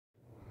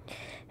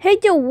Hey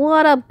yo,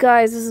 what up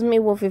guys? This is me,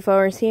 Wolfie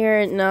Flowers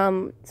here, and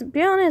to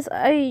be honest,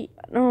 I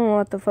don't know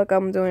what the fuck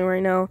I'm doing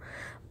right now.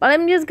 But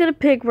I'm just gonna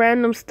pick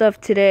random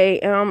stuff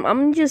today.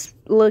 I'm just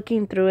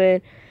looking through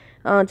it.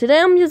 Today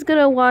I'm just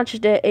gonna watch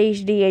the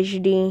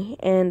HD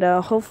and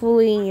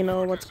hopefully, you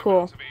know, what's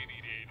cool.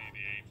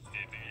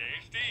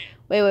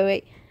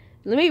 Wait.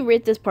 Let me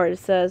read this part. It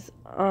says,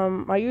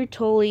 are you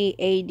totally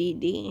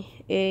ADD?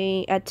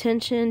 A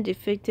attention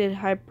deficit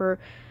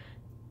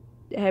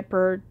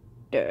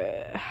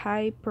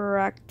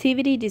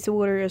hyperactivity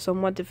disorder is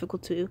somewhat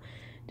difficult to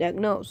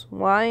diagnose.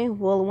 Why?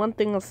 Well, one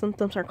thing of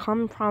symptoms are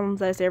common problems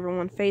that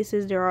everyone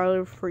faces. They are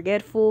either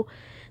forgetful,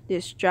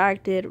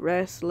 distracted,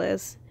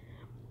 restless,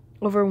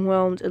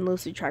 overwhelmed, and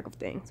losing track of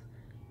things.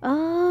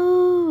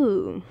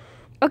 Oh,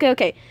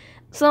 okay.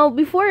 So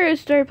before I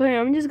start playing,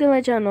 I'm just gonna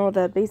let y'all know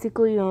that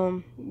basically,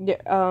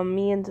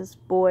 me and this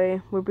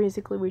boy, we're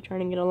trying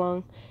to get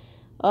along.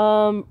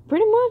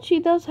 Pretty much, he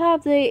does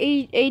have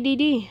the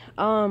ADD.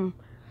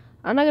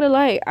 I'm not gonna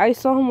lie, I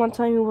saw him one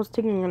time. He was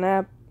taking a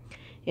nap,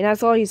 and I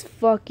saw he's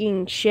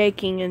fucking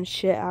shaking and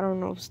shit. I don't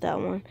know if it's that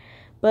one,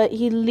 but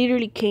he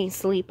literally can't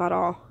sleep at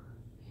all.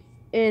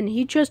 And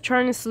he just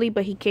trying to sleep,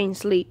 but he can't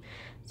sleep.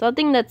 So I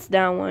think that's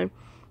that one.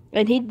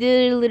 And he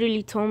did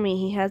literally told me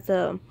he has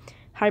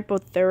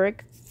hypothyroid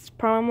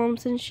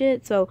problems and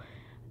shit. So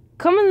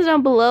comment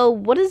down below,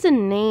 what is the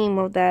name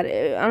of that?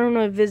 I don't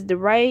know if it's the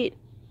right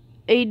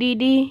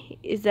ADD,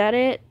 is that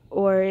it,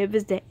 or if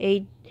it's the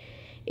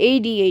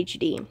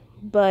ADHD.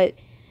 But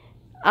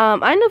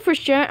I know for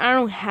sure I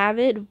don't have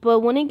it,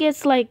 but when it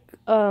gets like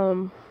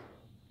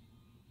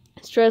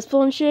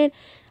stressful and shit,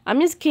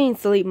 I'm just can't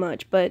sleep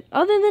much. But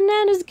other than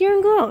that, it's getting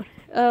good.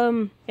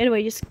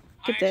 Anyway, just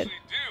skip that. I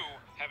actually do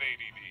have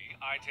ADD.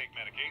 I take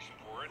medication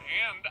for it,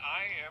 and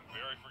I am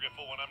very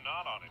forgetful when I'm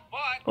not on it.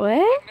 But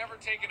What? I've never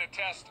taken a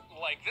test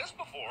like this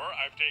before.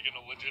 I've taken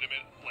a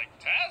legitimate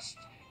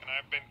test, and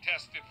I've been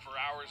tested for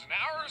hours and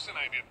hours, and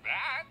I did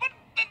that. But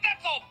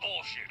that's all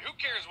bullshit. Who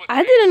cares what?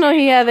 I didn't know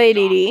he had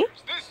ADD.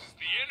 This is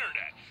the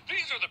internet.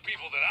 These are the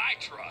people that I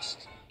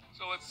trust.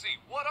 So let's see,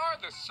 what are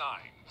the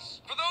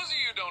signs? For those of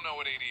you who don't know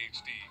what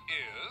ADHD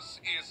is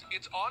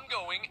it's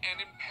ongoing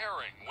and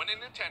impairing when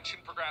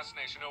inattention,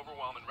 procrastination,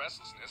 overwhelm, and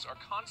restlessness are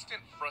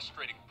constant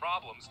frustrating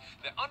problems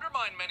that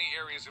undermine many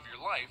areas of your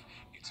life.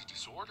 It's a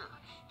disorder.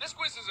 This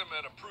quiz has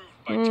been approved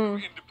by two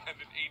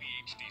independent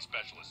ADHD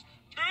specialists.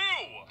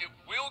 It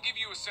will give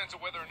you a sense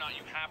of whether or not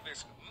you have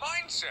this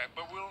mindset,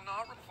 but will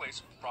not replace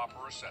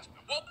proper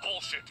assessment. Well,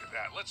 bullshit to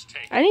that. Let's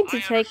take it. I need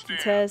to take the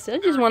test. I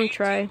just want to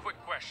try.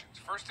 Quick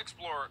questions. First,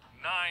 explore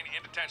 9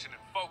 inattention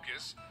and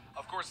focus.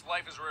 Of course,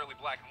 life is rarely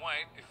black and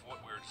white. If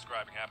what we're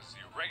describing happens to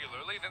you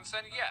regularly, then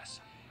send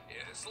yes.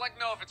 Select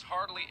no if it's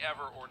hardly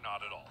ever or not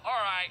at all.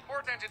 Alright,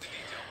 more attention to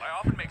detail. I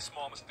often make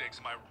small mistakes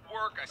in my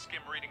work. I skim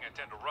reading. I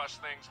tend to rush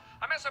things.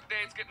 I mess up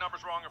dates, get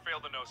numbers wrong, or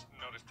fail to notice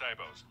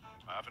typos.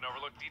 I often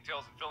overlook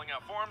details in filling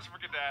out forms and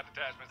forget to add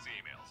attachments to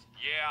emails.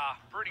 Yeah,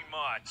 pretty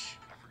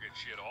much. I forget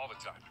shit all the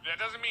time. That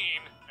doesn't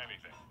mean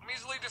anything. I'm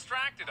easily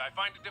distracted. I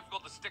find it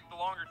difficult to stick to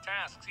longer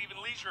tasks,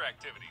 even leisure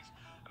activities.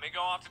 I may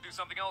go off to do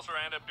something else, or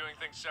I end up doing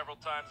things several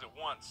times at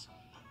once.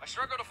 I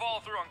struggle to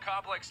follow through on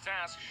complex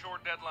tasks.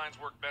 Short deadlines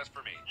work best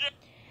for me. Yeah.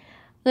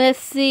 Let's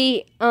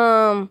see.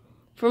 For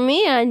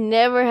me, I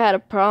never had a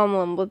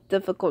problem with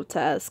difficult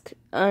tasks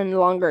and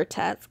longer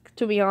tasks,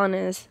 to be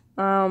honest.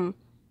 Now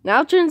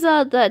it turns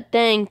out that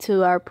thanks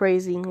to our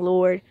praising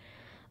Lord,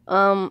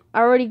 I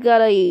already got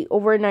a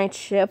overnight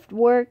shift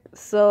work,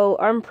 so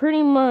I'm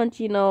pretty much,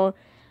 you know,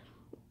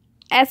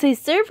 as a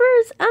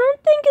servers, I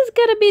don't think it's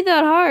gonna be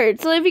that hard.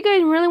 So if you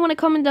guys really want to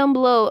comment down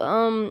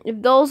below, if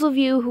those of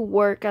you who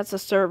work as a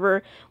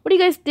server, what do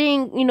you guys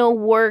think, you know,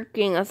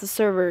 working as a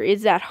server?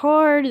 Is that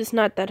hard? It's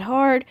not that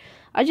hard?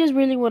 I just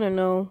really want to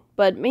know.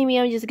 But maybe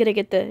I'm just gonna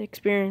get the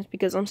experience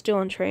because I'm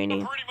still in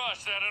training. Pretty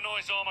much that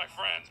annoys all my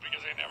friends because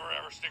they never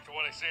ever stick to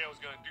what I say I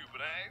was gonna do.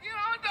 But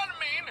it doesn't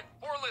mean.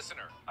 Poor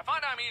listener. I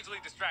find I'm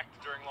easily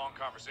distracted during long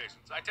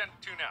conversations. I tend to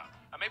tune out.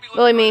 I may be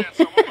Really looking at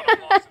someone, but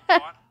I'm lost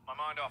in thought. My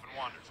mind often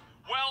wanders.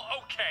 Well,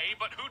 okay,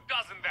 but who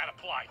doesn't that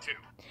apply to?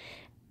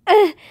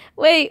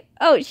 Wait,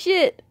 oh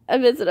shit, I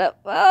messed it up.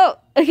 Oh,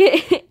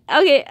 okay,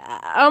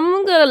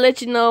 I'm gonna let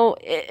you know,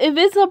 if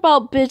it's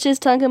about bitches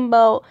talking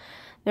about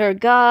their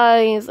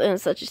guys and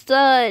such,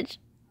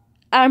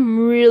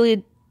 I'm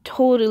really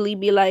totally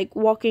be like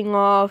walking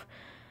out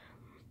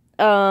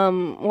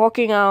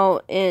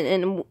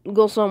and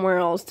go somewhere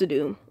else to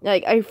do.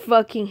 Like, I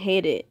fucking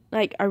hate it.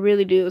 Like, I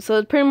really do.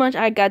 So pretty much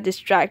I got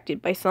distracted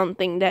by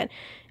something that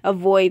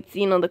avoids,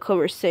 you know, the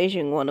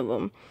conversation, one of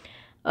them.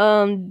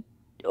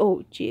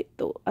 Oh shit,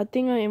 though. I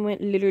think I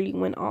literally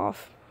went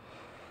off.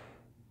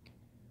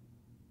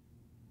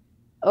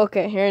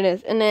 Okay, here it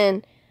is. And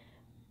then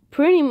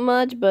pretty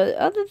much, but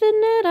other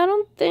than that, I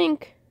don't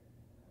think.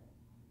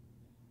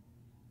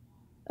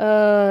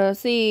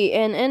 See,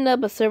 and end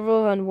up a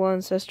several at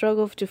once. I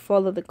struggle to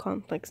follow the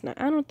complex. Now,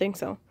 I don't think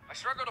so. I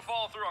struggle to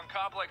follow through on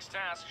complex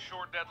tasks.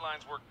 Short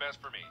deadlines work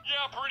best for me.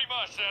 Yeah, pretty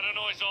much. That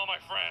annoys all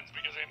my friends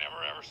because they never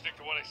ever stick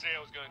to what I say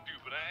I was going to do.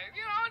 But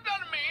it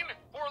doesn't mean.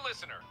 Poor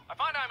listener. I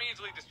find I'm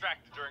easily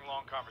distracted during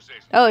long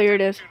conversations. Oh, here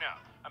it is. Tune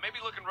out. I may be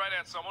looking right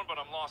at someone, but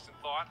I'm lost in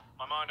thought.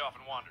 My mind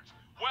often wanders.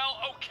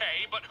 Well,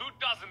 okay, but who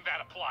doesn't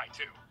that apply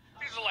to?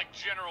 These are like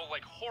general,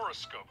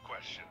 horoscope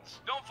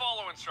questions. Don't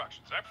follow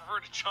instructions. I prefer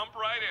to jump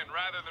right in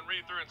rather than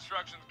read through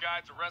instructions,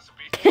 guides, or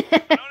recipes.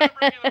 I don't have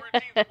regular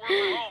routines at work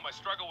or home. I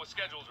struggle with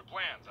schedules or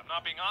plans. I'm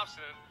not being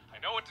obstinate. I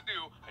know what to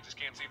do. I just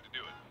can't seem to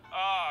do it.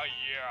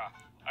 Yeah.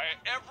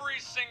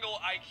 Every single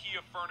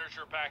IKEA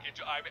furniture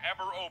package I've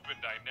ever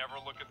opened, I never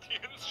look at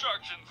the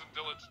instructions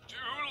until it's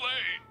too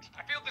late.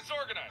 I feel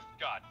disorganized.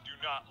 God, do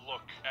not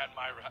look at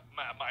my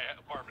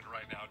apartment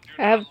right now.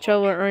 I have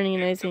trouble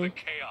organizing. The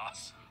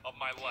chaos of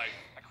my life.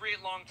 I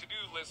create long to-do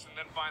lists and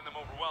then find them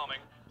overwhelming.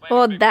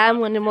 Well, that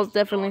one, it most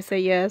definitely say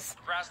yes.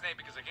 Procrastinate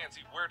because I can't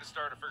see where to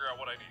start to figure out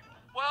what I need.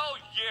 Well,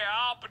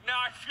 yeah, but now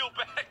I feel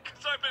bad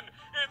because I've been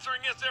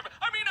answering yes every.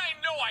 I mean, I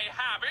know I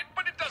have it,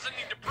 but it doesn't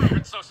need to prove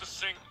it so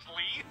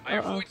succinctly.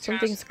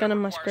 Something's gone on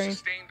my screen.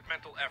 Sustained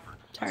mental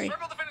effort. Sorry. I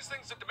struggle to finish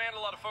things that demand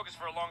a lot of focus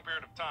for a long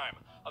period of time.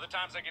 Other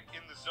times I get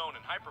in the zone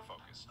and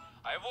hyper-focus.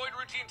 I avoid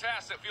routine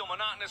tasks that feel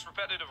monotonous,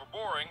 repetitive, or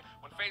boring.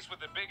 When faced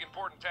with a big,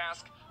 important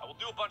task, I will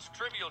do a bunch of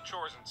trivial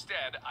chores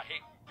instead. I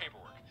hate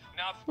paperwork.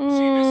 Now,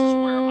 see, this is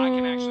where I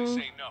can actually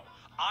say no.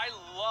 I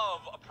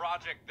love a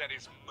project that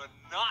is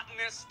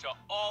monotonous to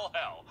all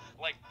hell.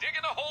 Like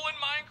digging a hole in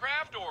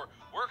Minecraft or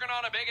working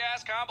on a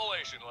big-ass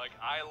compilation. Like,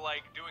 I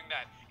like doing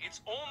that. It's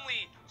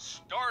only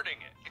starting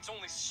it. It's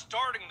only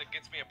starting that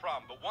gets me a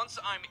problem. But once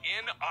I'm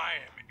in,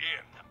 I am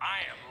in.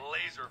 I am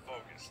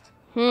laser-focused.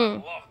 I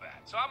love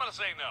that. So I'm going to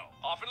say no.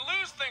 Often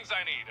lose things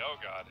I need.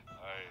 Oh, God.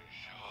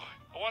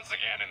 Once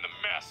again, in the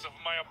mess of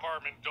my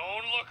apartment.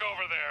 Don't look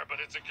over there, but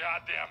it's a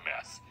goddamn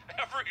mess.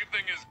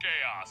 Everything is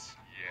chaos.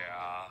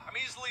 Yeah. I'm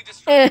easily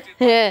distracted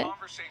by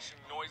conversation,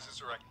 noises,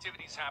 or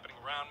activities happening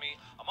around me.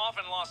 I'm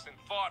often lost in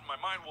thought, and my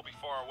mind will be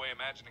far away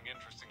imagining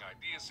interesting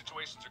ideas,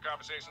 situations, or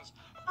conversations.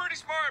 I'm pretty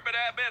smart, but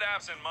a bit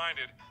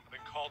absent-minded. I've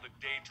been called a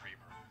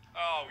daydreamer.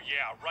 Oh,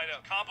 yeah, right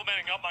up.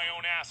 Complimenting up my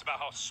own ass about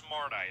how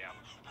smart I am.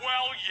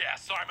 Well,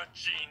 yes, I'm a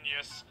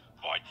genius.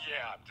 But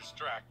yeah, I'm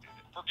distracted.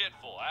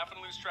 Forgetful. I often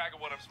lose track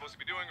of what I'm supposed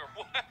to be doing or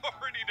what I've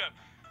already done.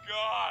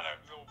 God,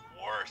 I'm the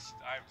worst.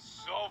 I'm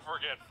so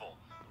forgetful.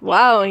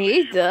 Wow,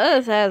 he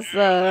does has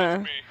Yeah,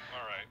 that's me.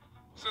 All right.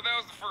 So that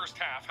was the first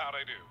half. How'd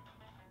I do?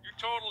 Your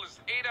total is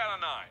 8 out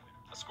of 9.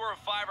 A score of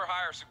 5 or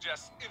higher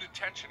suggests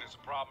inattention is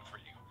a problem for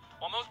you.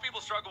 While most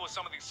people struggle with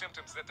some of these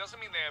symptoms, that doesn't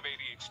mean they have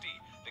ADHD.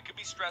 They could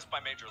be stressed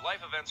by major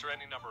life events or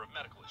any number of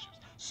medical issues.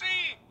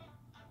 See?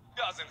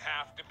 Doesn't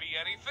have to be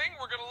anything.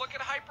 We're going to look at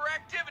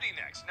hyperactivity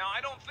next. Now,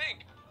 I don't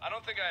think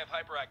I have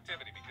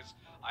hyperactivity because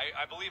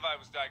I believe I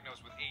was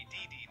diagnosed with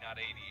ADD, not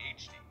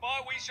ADHD.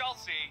 But we shall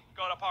see.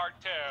 Go to part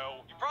 2.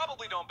 You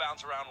probably don't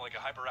bounce around like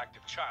a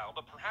hyperactive child,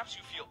 but perhaps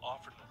you feel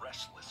often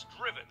restless,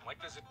 driven, like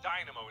there's a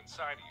dynamo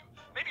inside of you.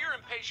 Maybe you're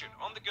impatient,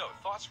 on the go,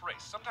 thoughts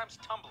race, sometimes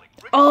tumbling.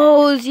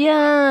 Oh,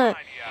 yeah.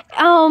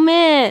 Oh,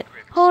 man.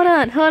 Hold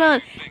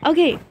on.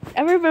 Okay,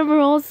 I remember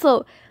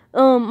also,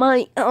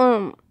 my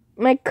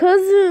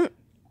cousin,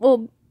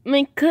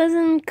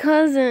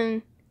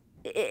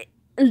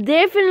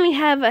 definitely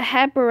have a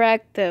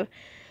hyperactive.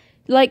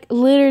 Like,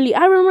 literally,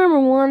 I remember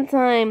one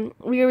time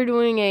we were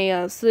doing a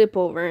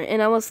sleepover,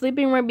 and I was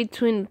sleeping right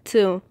between the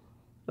two.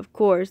 Of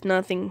course,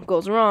 nothing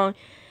goes wrong.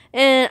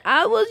 And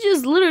I was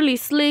just literally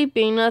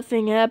sleeping,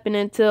 nothing happened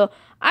until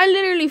I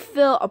literally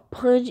felt a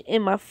punch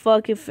in my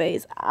fucking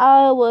face.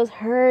 I was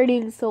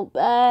hurting so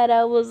bad,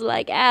 I was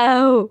like,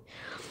 ow.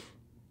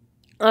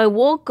 I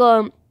woke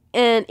up,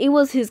 and it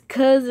was his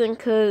cousin,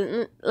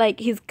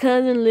 his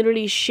cousin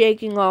literally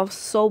shaking off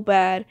so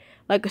bad,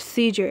 like a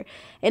seizure.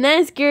 And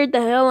I scared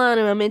the hell out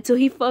of him until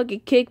he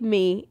fucking kicked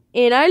me.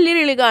 And I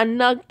literally got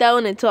knocked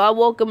down until I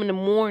woke up in the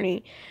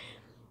morning.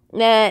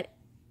 That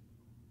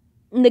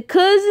the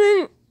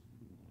cousin's,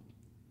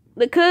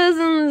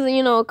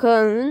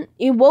 cousin,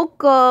 he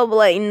woke up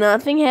like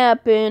nothing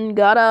happened,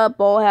 got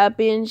up all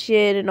happy and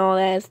shit and all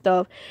that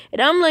stuff.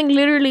 And I'm like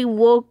literally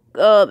woke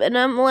up and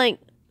I'm like,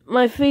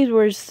 my face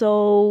was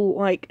so,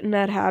 like,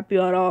 not happy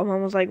at all.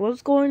 Mom was like,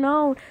 what's going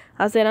on?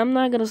 I said, I'm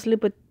not going to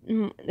sleep with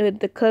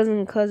the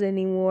cousin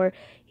anymore.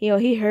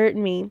 He hurt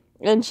me.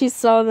 And she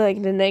saw,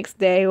 like, the next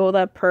day, all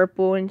that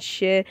purple and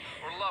shit.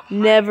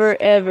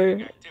 Never,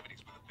 ever.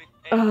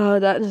 Oh,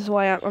 that is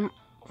why I'm...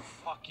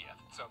 Fuck yeah,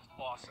 that sounds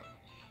awesome.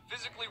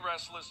 Physically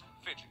restless,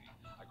 fidgety.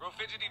 I grow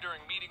fidgety during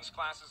meetings,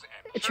 classes,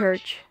 and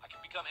church. I can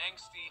become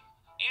antsy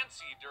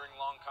during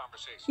long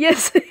conversations.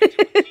 Yes.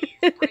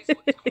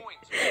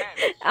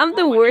 I'm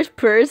the worst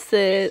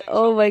person.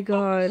 Oh my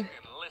god.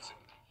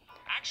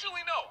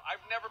 Actually, no. I've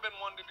never been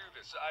one to do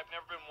this. I've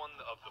never been one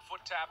of the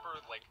foot tapper,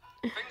 like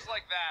things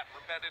like that,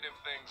 repetitive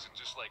things, and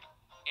just like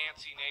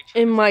antsy nature.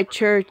 In my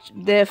church,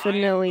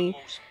 definitely. I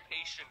am the most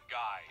patient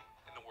guy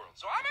in the world.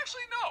 So I'm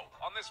actually no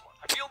on this one.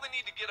 I feel the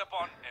need to get up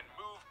on and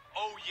move.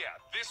 Oh yeah,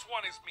 this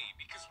one is me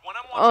because when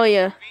I'm watching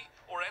a movie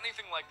or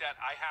anything like that,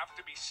 I have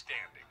to be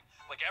standing.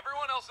 Like,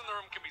 everyone else in the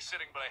room can be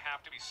sitting, but I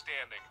have to be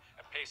standing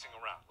and pacing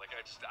around. Like,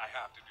 I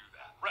have to do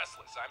that.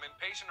 Restless. I'm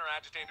impatient or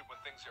agitated when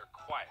things are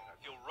quiet. I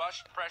feel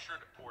rushed,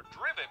 pressured, or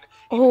driven.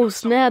 Oh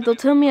snap, don't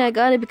tell me I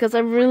got it because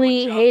I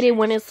really hate it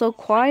when it's so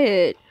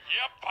quiet.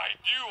 Yep, I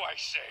do, I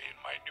say, in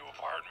my new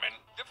apartment.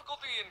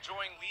 Difficulty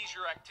enjoying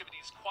leisure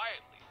activities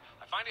quietly.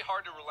 I find it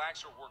hard to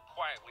relax or work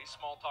quietly.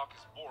 Small talk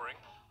is boring.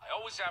 I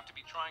always have to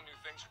be trying new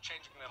things or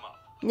changing them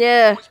up.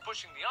 Yeah. Always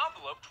pushing the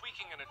envelope,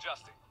 tweaking and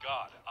adjusting.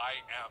 God, I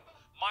am.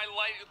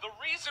 The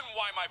reason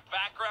why my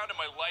background and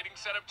my lighting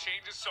setup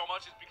changes so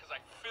much is because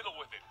I fiddle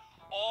with it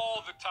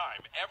all the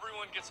time.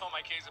 Everyone gets on my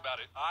case about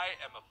it. I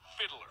am a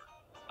fiddler.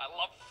 I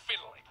love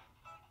fiddling.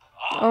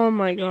 Oh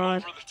my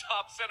God. Over the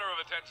top center of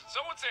attention.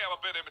 Some would say I'm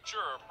a bit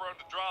immature or prone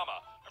to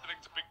drama.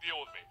 Everything's a big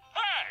deal with me.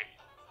 Hey!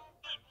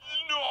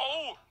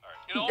 No!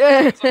 Alright, it all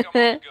seems like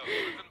I'm on the go,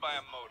 driven by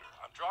a motor.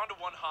 I'm drawn to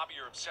one hobby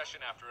or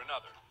obsession after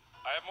another.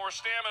 I have more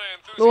stamina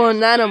and enthusiasm. Well,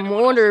 not a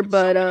motor,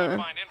 but I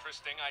find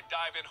interesting. I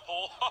dive in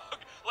whole hog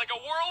like a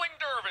whirling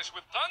dervish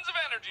with tons of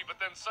energy,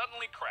 but then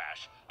suddenly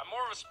crash. I'm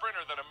more of a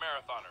sprinter than a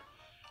marathoner.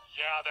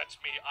 Yeah, that's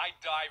me. I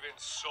dive in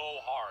so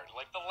hard.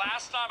 Like the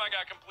last time I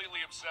got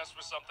completely obsessed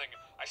with something,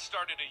 I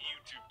started a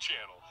YouTube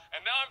channel.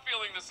 And now I'm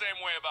feeling the same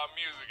way about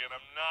music, and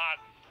I'm not...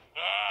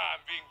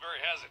 I'm being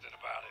very hesitant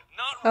about it.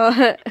 Not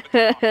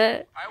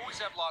really. I always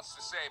have lots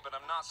to say, but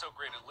I'm not so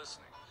great at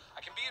listening. I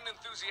can be an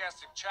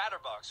enthusiastic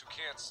chatterbox who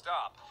can't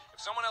stop.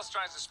 If someone else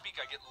tries to speak,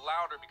 I get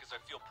louder because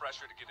I feel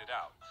pressure to get it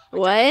out.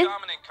 I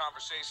dominate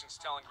conversations,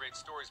 telling great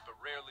stories, but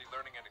rarely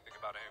learning anything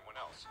about anyone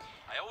else.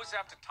 I always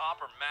have to top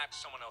or match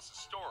someone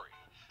else's story.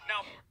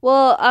 Now,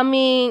 well, I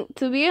mean,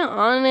 to be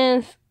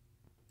honest,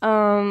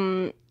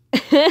 I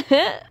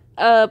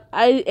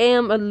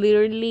am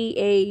literally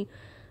a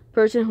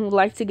person who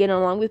likes to get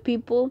along with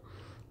people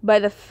by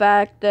the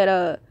fact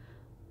that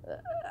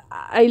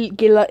I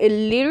get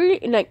literally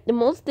like the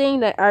most thing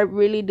that I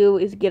really do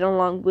is get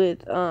along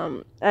with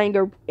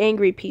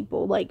angry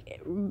people,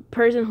 like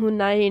person who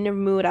not in a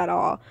mood at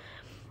all.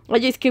 I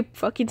just keep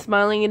fucking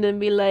smiling and then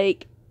be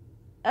like,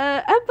 I'm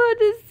about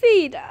to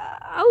see.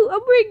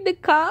 I'll bring the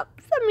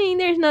cops. I mean,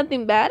 there's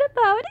nothing bad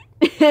about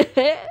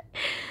it.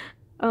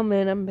 Oh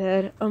man, I'm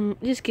bad.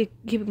 Just keep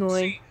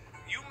going. See,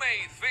 you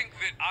may think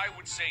that I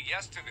would say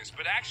yes to this,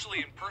 but actually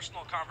in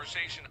personal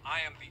conversation, I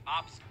am the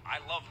opposite. I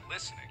love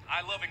listening.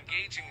 I love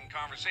engaging in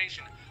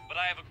conversation, but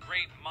I have a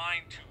great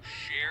mind to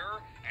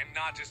share and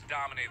not just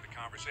dominate the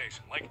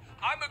conversation. Like,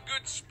 I'm a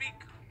good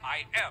speaker.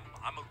 I am.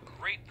 I'm a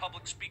great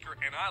public speaker,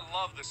 and I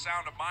love the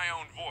sound of my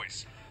own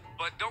voice.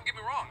 But don't get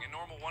me wrong, in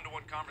normal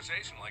one-to-one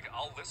conversation, like,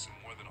 I'll listen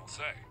more than I'll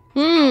say.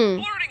 So no,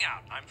 blurting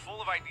out. I'm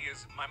full of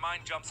ideas. My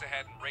mind jumps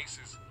ahead and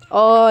races.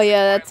 Oh,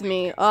 yeah, that's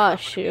me. Oh,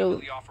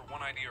 shoot. Offer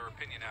one idea or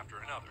opinion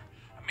after another.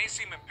 I may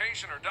seem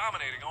impatient or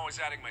dominating, always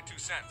adding my 2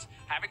 cents,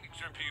 having to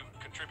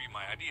contribute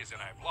my ideas,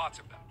 and I have lots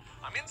of them.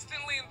 I'm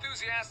instantly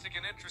enthusiastic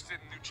and interested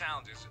in new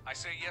challenges. I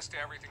say yes to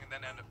everything and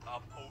then end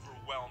up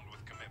overwhelmed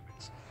with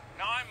commitments.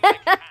 Now I'm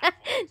like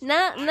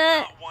I'm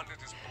not one to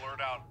just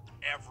blurt out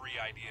every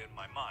idea in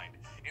my mind.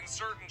 In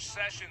certain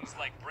sessions,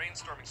 like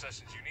brainstorming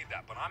sessions, you need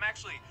that. But I'm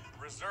actually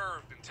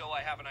reserved until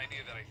I have an idea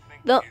that I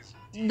think is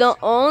decent. The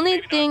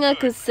only thing I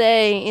could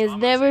say is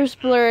never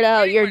blurt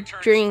out your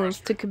dreams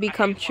to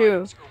become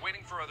true,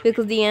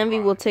 because the envy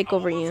will take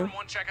over you. From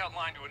one checkout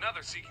line to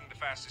another, seeking the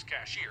fastest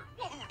cashier.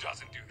 Well, who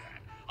doesn't do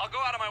that? I'll go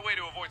out of my way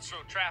to avoid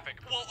slow traffic.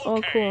 Well,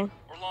 okay. Oh,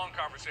 cool. Or long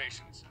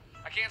conversations.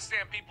 I can't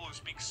stand people who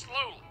speak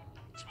slowly.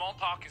 Small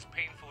talk is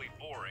painfully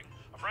boring.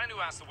 A friend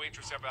who asks the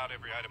waitress about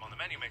every item on the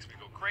menu makes me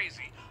go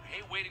crazy. I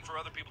hate waiting for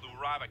other people to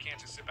arrive. I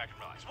can't just sit back and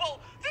relax. Well,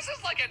 this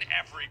is like an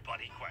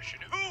everybody question.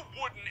 Who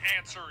wouldn't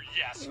answer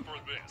yes for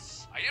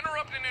this? I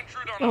interrupt and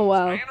intrude on others.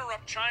 Wow. I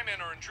interrupt, chime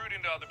in, or intrude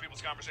into other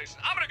people's conversations.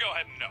 I'm gonna go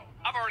ahead and no.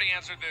 I've already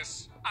answered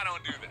this. I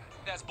don't do that.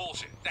 That's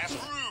bullshit. That's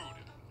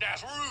rude.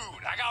 That's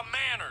rude. I got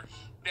manners.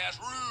 That's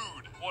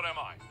rude. What am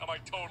I? Am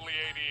I totally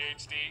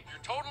ADHD?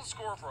 Your total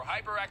score for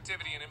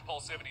hyperactivity and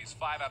impulsivity is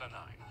 5 out of 9.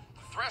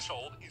 The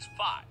threshold is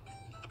 5.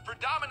 The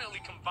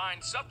predominantly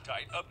combined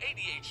subtype of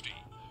ADHD.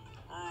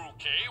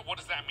 Okay, what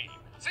does that mean?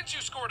 Since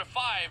you scored a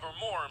 5 or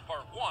more in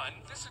part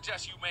 1, this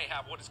suggests you may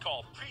have what is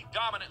called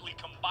predominantly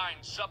combined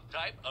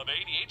subtype of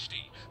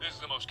ADHD. This is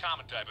the most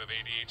common type of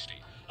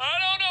ADHD. I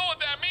don't know what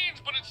that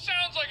means, but it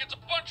sounds like it's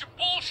a bunch of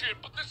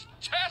bullshit, but this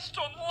test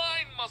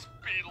online must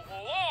be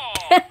long.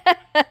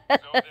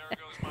 So there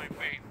goes my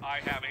fate. I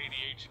have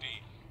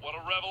ADHD. What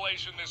a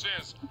revelation this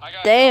is. I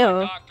got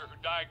a doctor who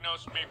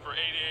diagnosed me for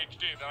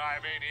ADHD, that I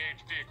have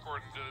ADHD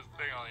according to this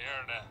thing on the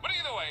internet. But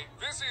either way,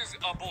 this is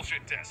a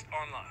bullshit test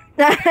online.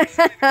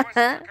 Actually, the questions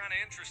are kind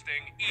of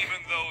interesting, even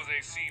though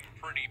they seem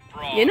pretty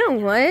broad. You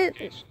know what?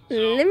 So,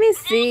 let me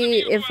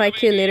see if I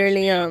can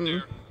literally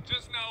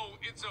just know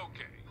it's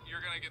okay. You're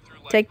gonna get through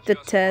life take the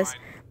just test.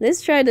 fine.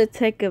 Let's try to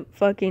take a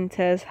fucking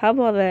test. How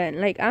about that?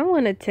 Like, I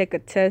want to take a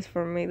test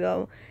for me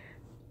though.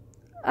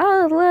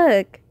 Oh,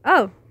 look.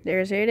 Oh, here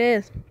it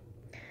is.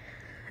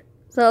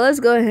 So let's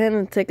go ahead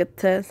and take a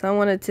test. I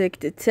want to take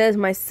the test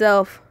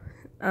myself.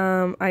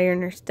 I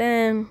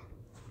understand.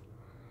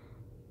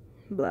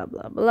 Blah,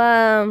 blah,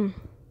 blah.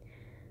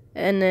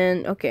 And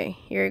then, okay,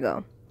 here we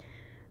go.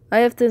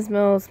 I often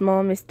smell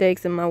small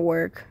mistakes in my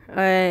work.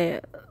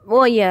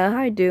 Well, yeah,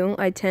 I do.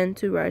 I tend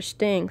to rush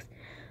things.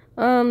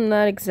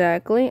 Not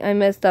exactly. I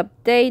messed up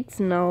dates.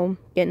 No,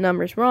 get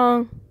numbers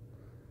wrong.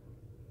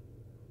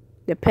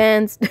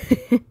 Depends.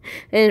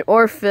 And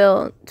or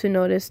fail to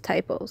notice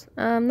typos.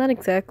 Not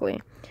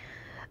exactly.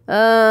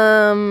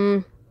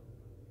 Um,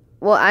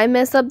 well, I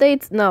mess up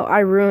dates. No, I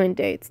ruin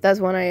dates. That's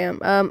what I am.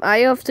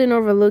 I often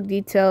overlook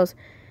details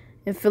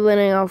in filling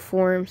out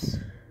forms.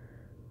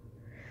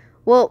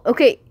 Well,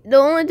 okay. The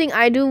only thing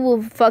I do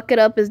will fuck it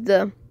up is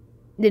the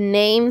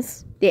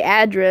names, the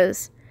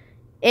address,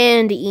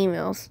 and the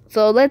emails.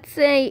 So let's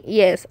say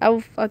yes, I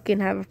will fucking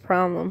have a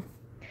problem.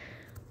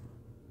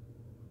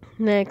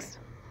 Next.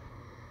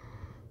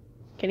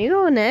 Can you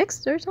go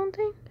next or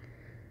something?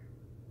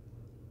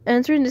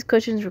 Answering these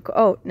questions.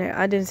 Oh, no,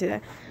 I didn't see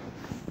that.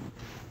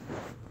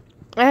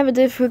 I have a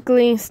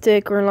difficulty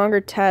stick or longer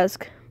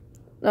task.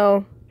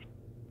 Oh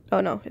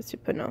no, it's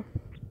put no.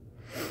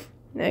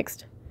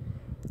 Next.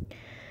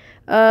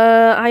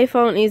 I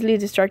found easily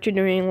distracted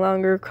during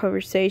longer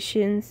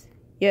conversations.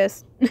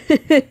 Yes.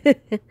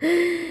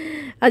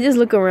 I just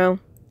look around.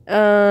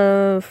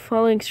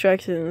 Follow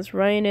instructions.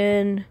 Write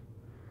in.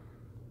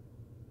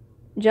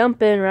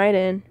 Jump in, right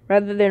in,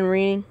 rather than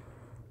reading.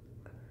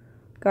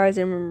 Guys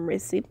and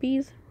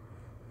recipes.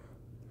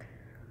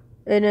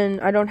 And then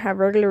I don't have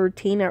regular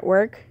routine at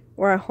work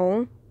or at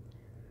home.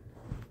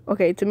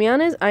 Okay, to be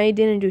honest, I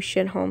didn't do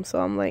shit home, so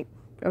I'm like,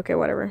 okay,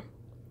 whatever.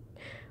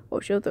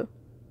 Oh, shit though.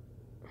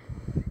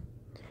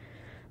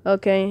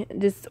 Okay,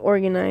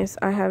 disorganized.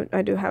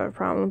 I do have a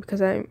problem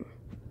because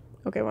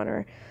okay,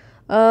 whatever.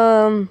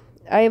 I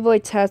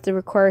avoid tasks that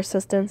require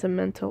assistance and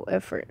mental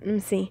effort. Let me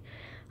see.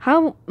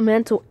 How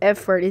mental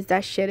effort is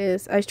that shit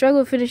is. I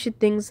struggle finishing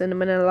things and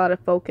I'm in a lot of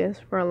focus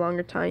for a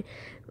longer time.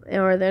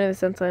 Or then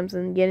sometimes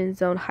and get in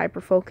zone hyper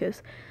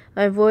focus.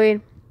 I avoid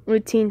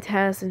routine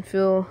tasks and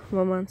feel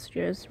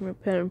monstrous,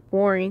 repetitive,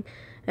 boring.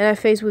 And I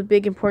face with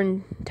big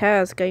important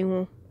tasks, I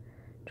will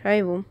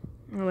travel.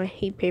 Oh, I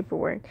hate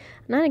paperwork.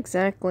 Not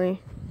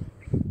exactly.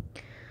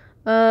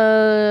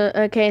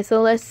 Okay,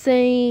 so let's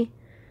say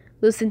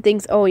losing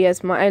things. Oh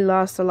yes, I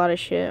lost a lot of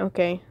shit.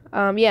 Okay.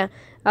 Yeah.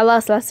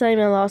 Last time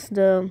I lost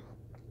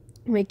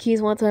my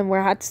keys one time where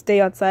I had to stay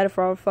outside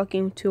for a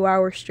fucking 2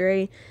 hours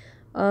straight.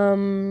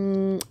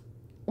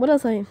 What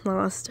else I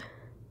lost?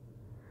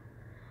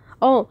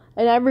 Oh,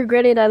 and I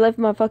regretted I left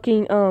my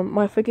fucking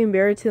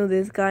bear to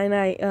this guy and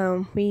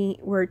I we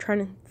were trying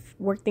to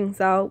work things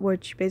out,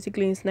 which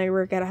basically is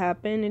never gonna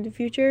happen in the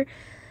future.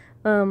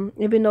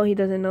 Even though he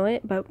doesn't know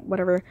it, but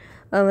whatever.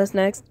 Let's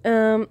next.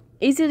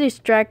 Easy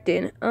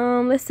distracted.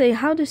 Let's say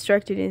how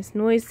distracted is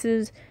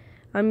noises.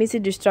 I'm easily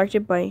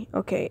distracted by,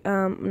 okay,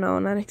 no,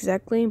 not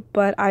exactly,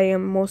 but I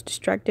am most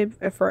distracted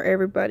for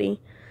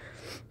everybody.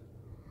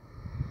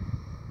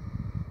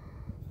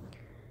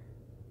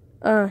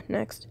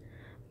 Next.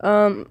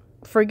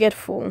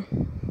 Forgetful.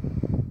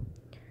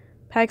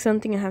 Pack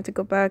something, I have to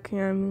go back.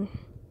 I'm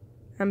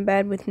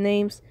bad with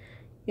names.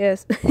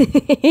 Yes.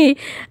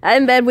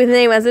 I'm bad with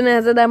names. As soon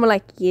as I said that, I'm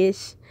like,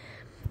 yes.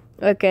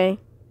 Okay.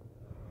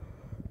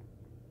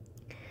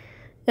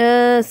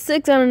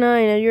 6 out of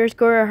 9. If your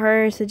score are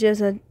higher,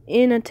 suggests that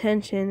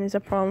inattention is a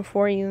problem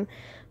for you.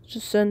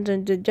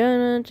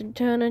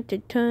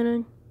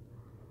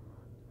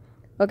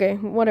 Okay,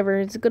 whatever.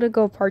 It's gonna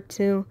go part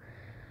 2.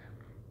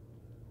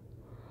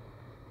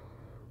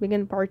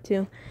 Begin part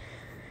 2.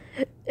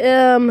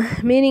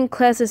 Meeting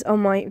classes. Oh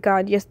my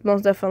god, yes,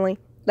 most definitely.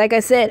 Like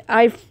I said,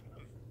 I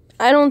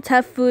don't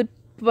have food,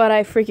 but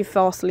I freaking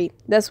fall asleep.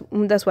 That's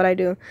what I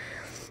do.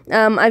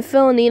 I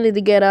feel needed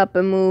to get up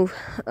and move.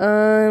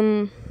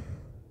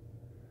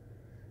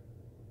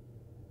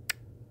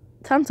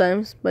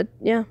 Sometimes, but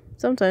yeah,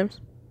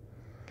 sometimes.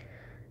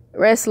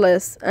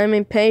 Restless. I'm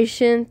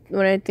impatient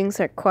when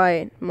things are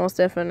quiet. Most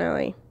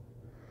definitely.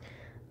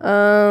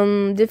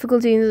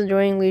 Difficulty in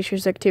enjoying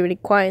leisure's activity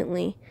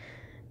quietly.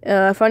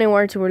 I find it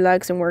hard to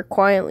relax and work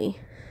quietly.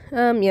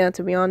 Yeah,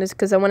 to be honest,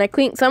 because when I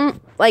clean sometimes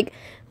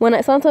when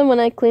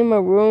I clean my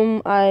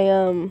room,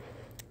 I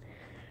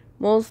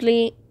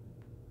mostly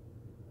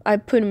I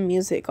put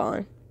music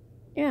on.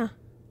 Yeah.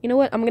 You know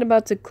what? I'm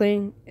about to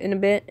clean in a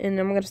bit, and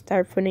I'm gonna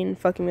start putting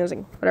fucking music.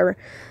 Whatever.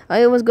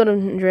 I always go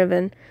to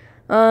driven.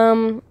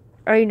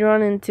 Are you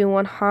drawn into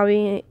one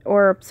hobby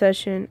or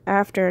obsession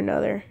after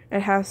another? It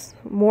has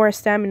more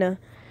stamina.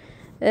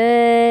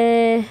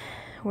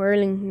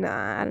 Whirling?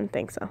 Nah, I don't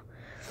think so.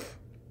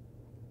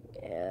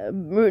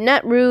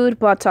 Not rude,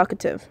 but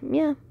talkative.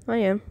 Yeah, I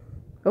am.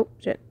 Oh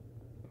shit.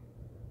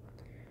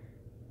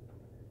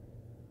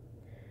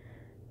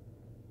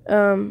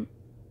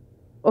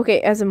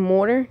 Okay, as a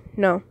mortar?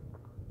 No.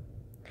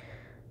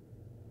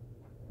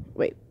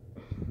 Wait.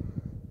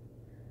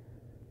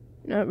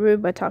 Not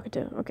rude, but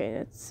talkative. Okay,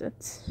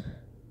 that's.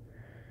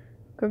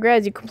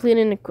 Congrats, you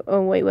completed.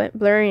 Oh wait, what?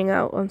 Blurring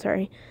out. I'm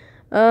sorry.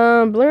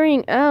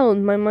 Blurring out.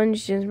 My mind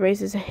just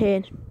races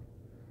ahead.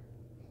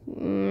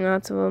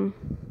 Lots of them.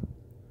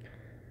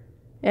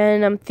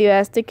 And I'm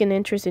enthusiastic and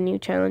interested in new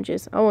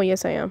challenges. Oh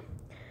yes, I am.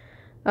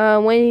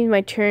 Waiting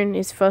my turn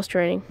is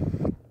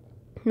frustrating.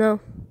 No.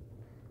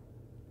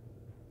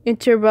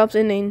 Interrupts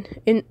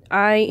and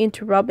I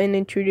interrupt and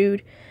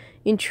intrude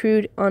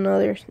on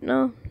others.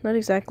 No, not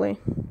exactly.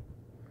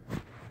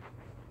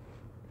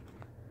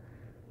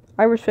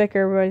 I respect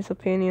everybody's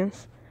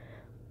opinions.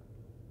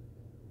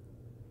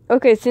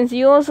 Okay, since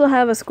you also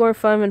have a score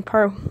 5 in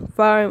part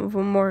 5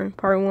 or more in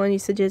part 1, you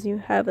suggest you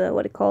have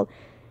what it called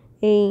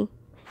a...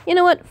 You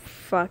know what?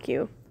 Fuck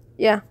you.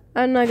 Yeah,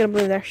 I'm not gonna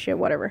believe that shit,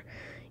 whatever.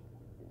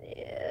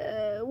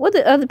 What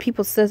the other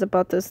people says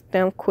about this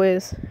damn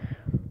quiz?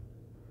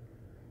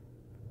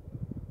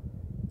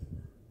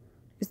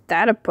 Is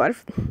that a butt?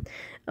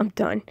 I'm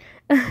done.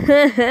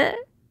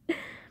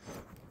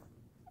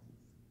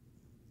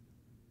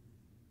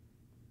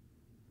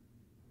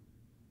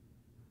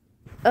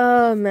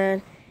 Oh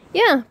man,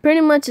 yeah,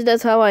 pretty much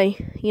that's how I,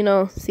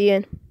 see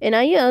it. And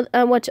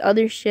I watch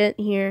other shit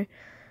here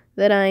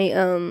that I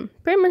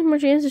pretty much more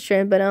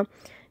interested. But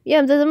yeah,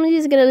 I'm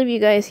just gonna leave you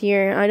guys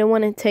here. I don't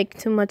want to take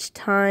too much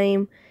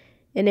time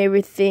and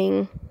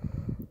everything.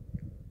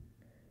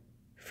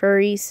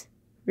 Furries,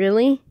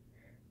 really?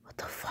 What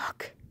the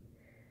fuck?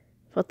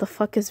 What the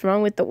fuck is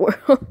wrong with the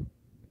world?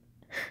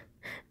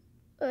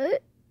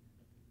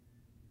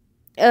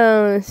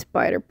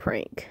 Spider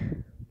prank.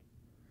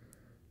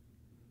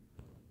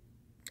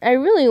 I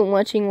really am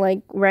watching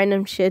like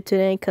random shit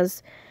today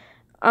because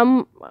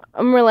I'm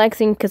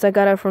relaxing because I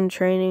got out from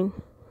training.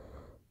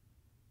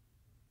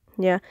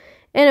 Yeah.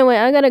 Anyway,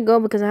 I gotta go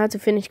because I have to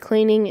finish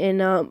cleaning,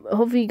 and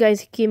hopefully you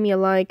guys give me a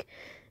like,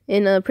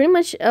 and pretty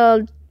much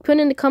put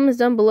in the comments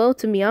down below.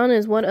 To be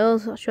honest, what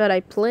else should I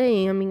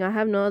play? I mean, I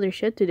have no other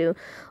shit to do.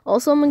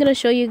 Also, I'm gonna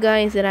show you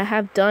guys that I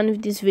have done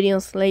these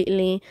videos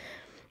lately.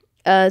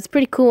 It's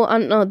pretty cool. I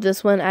don't know,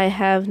 this one I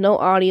have no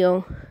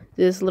audio.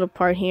 This little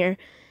part here.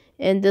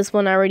 And this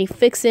one I already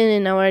fixed it,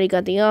 and I already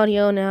got the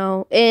audio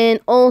now.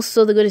 And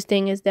also the goodest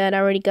thing is that I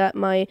already got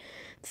my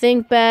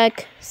thing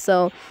back.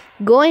 So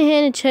go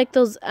ahead and check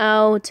those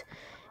out.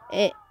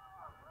 And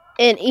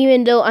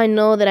even though I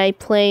know that I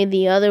played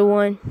the other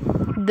one,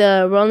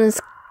 the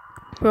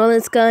Rolling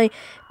Sky,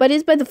 but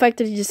it's by the fact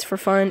that it's just for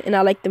fun, and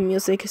I like the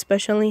music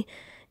especially.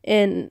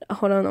 And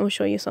hold on, I will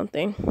show you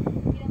something.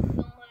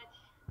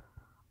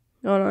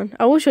 Hold on,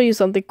 I will show you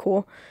something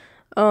cool.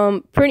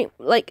 Pretty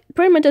much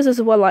this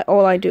is what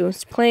all I do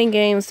is playing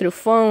games through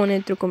phone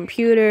and through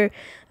computer,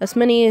 as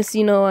many as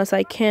as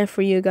I can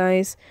for you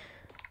guys.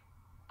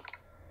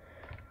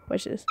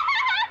 Watch this.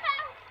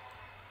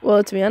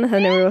 Well, to be honest, I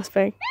never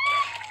respect.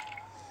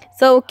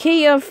 So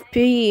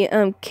KFP.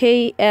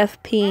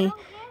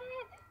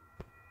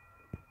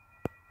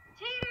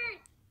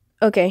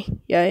 Okay,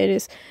 yeah, it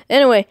is.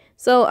 Anyway,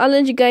 so I'll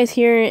let you guys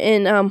here,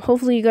 and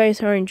hopefully you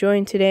guys are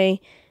enjoying today.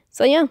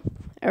 So yeah,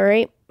 all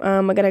right.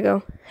 I gotta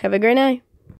go. Have a great night.